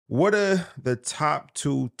What are the top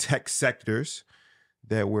two tech sectors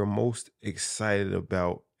that we're most excited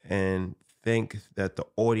about and think that the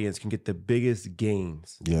audience can get the biggest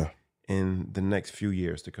gains Yeah. in the next few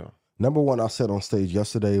years to come? Number one, I said on stage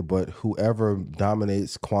yesterday, but whoever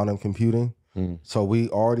dominates quantum computing. So we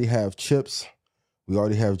already have chips. We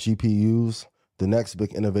already have GPUs. The next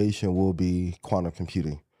big innovation will be quantum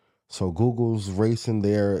computing. So Google's racing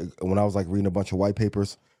there. When I was like reading a bunch of white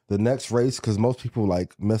papers, the next race, because most people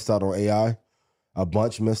like missed out on AI, a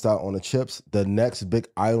bunch missed out on the chips. The next big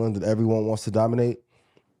island that everyone wants to dominate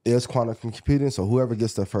is quantum computing. So whoever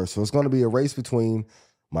gets there first. So it's going to be a race between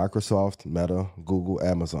Microsoft, Meta, Google,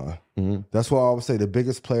 Amazon. That's why I would say the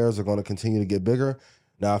biggest players are going to continue to get bigger.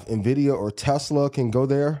 Now, if NVIDIA or Tesla can go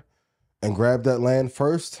there and grab that land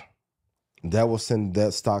first, that will send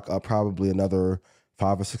that stock up probably another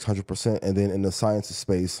 500 or 600%. And then in the sciences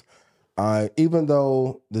space, even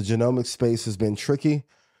though the genomic space has been tricky,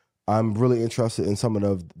 I'm really interested in some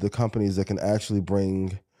of the companies that can actually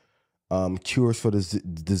bring cures for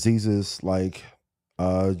diseases like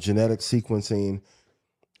genetic sequencing.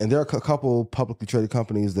 And there are a couple publicly traded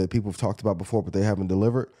companies that people have talked about before, but they haven't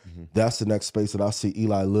delivered. That's the next space that I see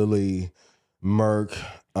Eli Lilly, Merck,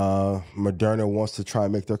 Moderna wants to try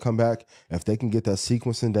and make their comeback. If they can get that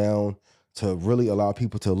sequencing down to really allow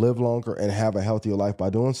people to live longer and have a healthier life by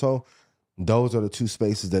doing so, those are the two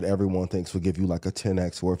spaces that everyone thinks will give you like a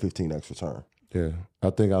 10x or a 15x return. Yeah, I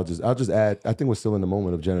think I'll just add. I think we're still in the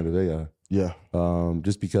moment of generative AI. Yeah.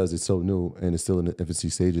 Just because it's so new and it's still in the infancy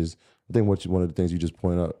stages. I think one of the things you just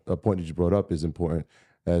a point that you brought up is important.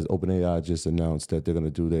 As OpenAI just announced that they're going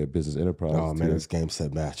to do their business enterprise. Oh man, it's game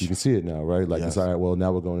set match. You can see it now, right? Like It's all right. Well,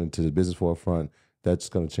 now we're going into the business forefront. That's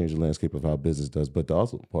going to change the landscape of how business does. But the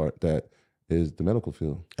also part that is the medical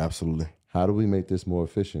field. Absolutely. How do we make this more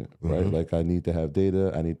efficient, right? Like I need to have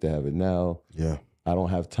data. I need to have it now. Yeah. I don't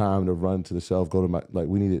have time to run to the shelf, go to my,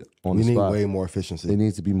 we need it on the spot. We need way more efficiency. It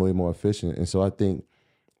needs to be way more efficient. And so I think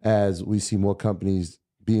as we see more companies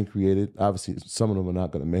being created, obviously some of them are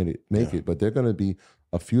not going to make it, but they're going to be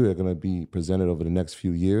a few that are going to be presented over the next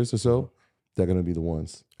few years or so. They're going to be the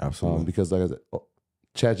ones. Absolutely. Because like I said,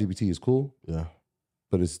 ChatGPT is cool. Yeah.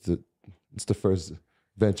 But it's the first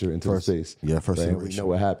venture into the space. Yeah, first right? iteration. We know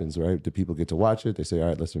what happens, right? The people get to watch it. They say, all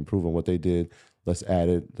right, let's improve on what they did. Let's add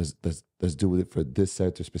it. Let's do it for this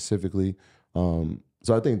sector specifically. So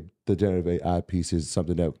I think the generative AI piece is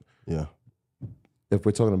something that, if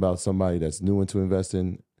we're talking about somebody that's new into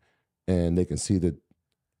investing and they can see the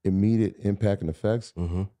immediate impact and effects,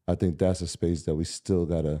 I think that's a space that we still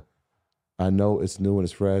gotta. I know it's new and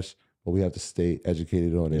it's fresh, but we have to stay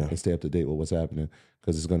educated on it and stay up to date with what's happening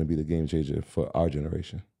because it's going to be the game changer for our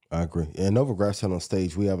generation. I agree. And Novogratz said on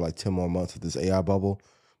stage, we have like 10 more months of this AI bubble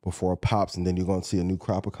before it pops, and then you're going to see a new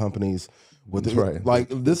crop of companies. Like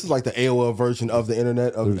this is like the AOL version of the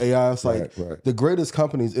internet of AI. It's like the greatest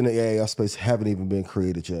companies in the AI space haven't even been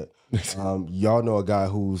created yet. Y'all know a guy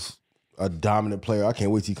who's a dominant player. I can't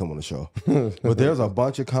wait till you come on the show. But there's a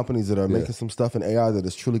bunch of companies that are making some stuff in AI that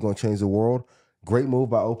is truly going to change the world. Great move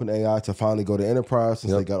by OpenAI to finally go to enterprise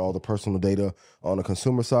since they got all the personal data on the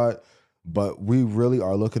consumer side. But we really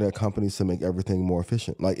are looking at companies to make everything more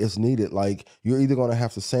efficient. Like it's needed. Like you're either going to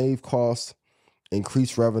have to save costs,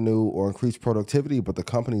 increase revenue, or increase productivity. But the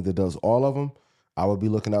company that does all of them, I would be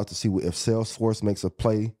looking out to see if Salesforce makes a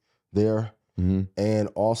play there, and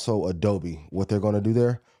also Adobe, what they're going to do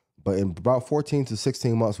there. But in about 14 to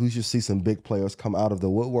 16 months, we should see some big players come out of the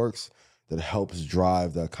woodworks that helps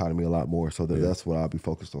drive the economy a lot more. So that's what I'll be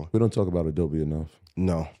focused on. We don't talk about Adobe enough.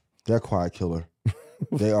 No, they're a quiet killer.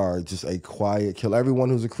 They are just a quiet killer. Everyone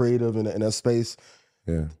who's a creative in that space,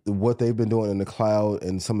 what they've been doing in the cloud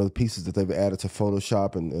and some of the pieces that they've added to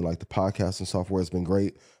Photoshop and like the podcasting software has been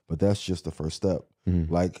great. But that's just the first step.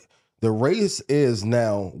 Like the race is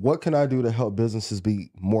now, what can I do to help businesses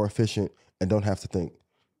be more efficient and don't have to think?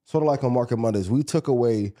 Sort of like on Market Mondays, we took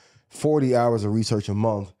away 40 hours of research a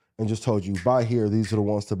month and just told you, buy here, these are the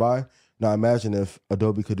ones to buy. Now imagine if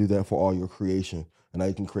Adobe could do that for all your creation, and now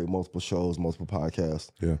you can create multiple shows, multiple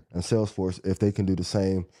podcasts. Yeah. And Salesforce, if they can do the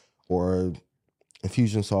same, or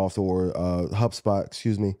Infusionsoft or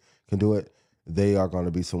HubSpot, can do it, they are going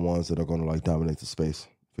to be some ones that are going to like dominate the space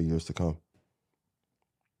for years to come.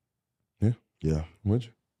 Yeah. Yeah. Would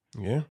you? Yeah.